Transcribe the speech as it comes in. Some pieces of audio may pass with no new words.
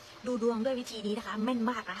ดูดวงด้วยวิธีนี้นะคะแม่น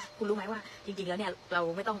มากนะคุณรู้ไหมว่าจริงๆแล้วเนี่ยเรา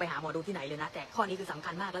ไม่ต้องไปหาหมอดูที่ไหนเลยนะแต่ข้อนี้คือสำ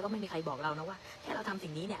คัญมากแล้วก็ไม่มีใครบอกเรานะว่าแค่เราทำสิ่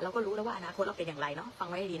งนี้เนี่ยเราก็รู้แล้วว่าอนาคตเราเป็นอย่างไรเนาะฟัง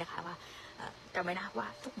ไว้ให้ดีนะคะว่าจำไว้นะว่า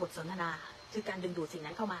ทุกบทสนทนาคือการดึงดูดสิ่ง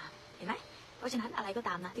นั้นเข้ามาเห็นไหมเพราะฉะนั้นอะไรก็ต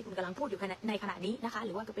ามนะที่คุณกำลังพูดอยู่ในขณะนี้นะคะห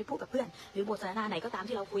รือว่าไปพูดกับเพื่อนหรือบทสนทนาไหนก็ตาม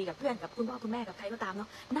ที่เราคุยกับเพื่อนกับคุณพ่อคุณแม่กับใครก็ตามเนาะ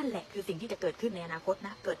นั่นแหละคือสิ่งที่จะเกิดขึ้นในอนาคตน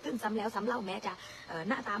ะเกิดขึ้นซ้ำแล้วซ้ำเล่าแม้จะ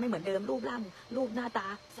หน้าตาไม่เหมือนเดิมรูปร่างรูปหน้าตา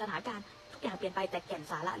สถานการณ์ทุกอย่างเปลี่ยนไปแต่แก่น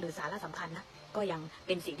สาระหรือสาระสำคัญนะก็ยังเ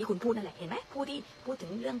ป็นสิ่งที่คุณพูดนั่นแหละเห็นไหมผู้ที่พูดถึ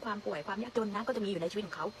งเรื่องความป่วยความยากจนนะก็จะมีอยู่ในชีวิตข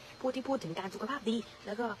องเขาผู้ที่พูดถึงการสุขภาพดีแ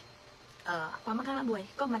ล้วก็ความมั่งคั่งร่ำรวย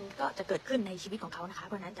ก็มันก็จะเกิดขึ้นในชีวิตของเขานะคะเ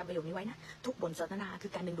พราะฉะนั้นจำประโยคนี้ไว้นะทุกบทสนทนาคื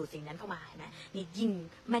อการดึงดูดสิ่งนั้นเข้ามานะนี่ยิ่ง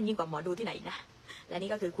แม่นยิ่งกว่าหมอดูที่ไหนนะและนี่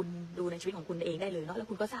ก็คือคุณดูในชีวิตของคุณเองได้เลยเนาะแล้ว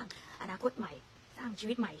คุณก็สร้างอนาคตใหม่สร้างชี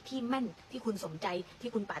วิตใหม่ที่แม่นที่คุณสมใจที่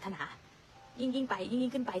คุณปรารถนายิ่งไปยิ่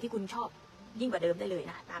งขึ้นไปที่คุณชอบยิ่งกว่าเดิมได้เลย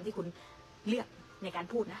นะตามที่คุณเลือกในการ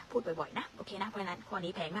พูดนะพูดบ่อยๆนะโอเคนะเพราะฉะนั้นข้อ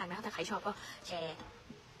นี้แพงมากนะถ้าใครชอบก็แชร์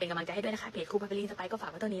เป็นกำลังใจให้ด้วยนะคะเพจครูพาไปลินสไปก็ฝา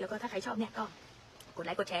กไว้เท่านี้แล้วก็ถ้าใครชอบเนี่ยก็กดไ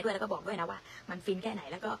ลค์กดแชร์ด้วยแล้วก็บอกด้วยนะว่ามันฟินแค่ไหน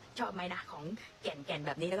แล้วก็ชอบไหมนะของแก่นแ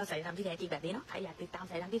บบนี้แล้วก็สายธรรมที่แท้จริงแบบนี้เนาะใครอยากติดตาม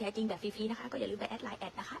สายธรรมที่แท้จริงแบบฟรีๆนะคะก็อย่าลืมไปแอดไลน์แอ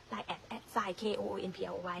ดนะคะไลน์แอด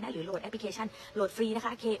KOONPLOY นะหรือโหลดแอปพลิเคชันโหลดฟรีนะค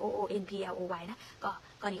ะ KOONPLOY นะ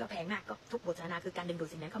ก็นี้ก็แพงมากก็ทุกบทสนทนาคือการดึงดูด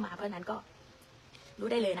สิ่งนั้นเข้ามาเพราะฉะนั้นก็รู้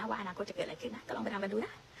ได้เลยนะว่าอนาคตจะเกิดอะไรขึ้นนะก็ลองไปทำกันดูน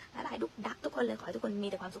ะหลายทุกคนเลยขอให้ทุกคนมี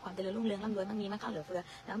แต่ความสุขความเจริญรุ่งเรืองร่ำรวยมั่งมีมั่งคั่งเหลือเฟือ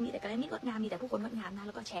แล้วมีแต่การมีงดงามมีแต่ผู้คนงดงามนะแ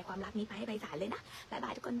ล้วก็แชร์ความรักนี้ไปให้ไพศาลเลยนะบ๊ายบา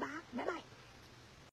ยทุกคนบ๊ายบาย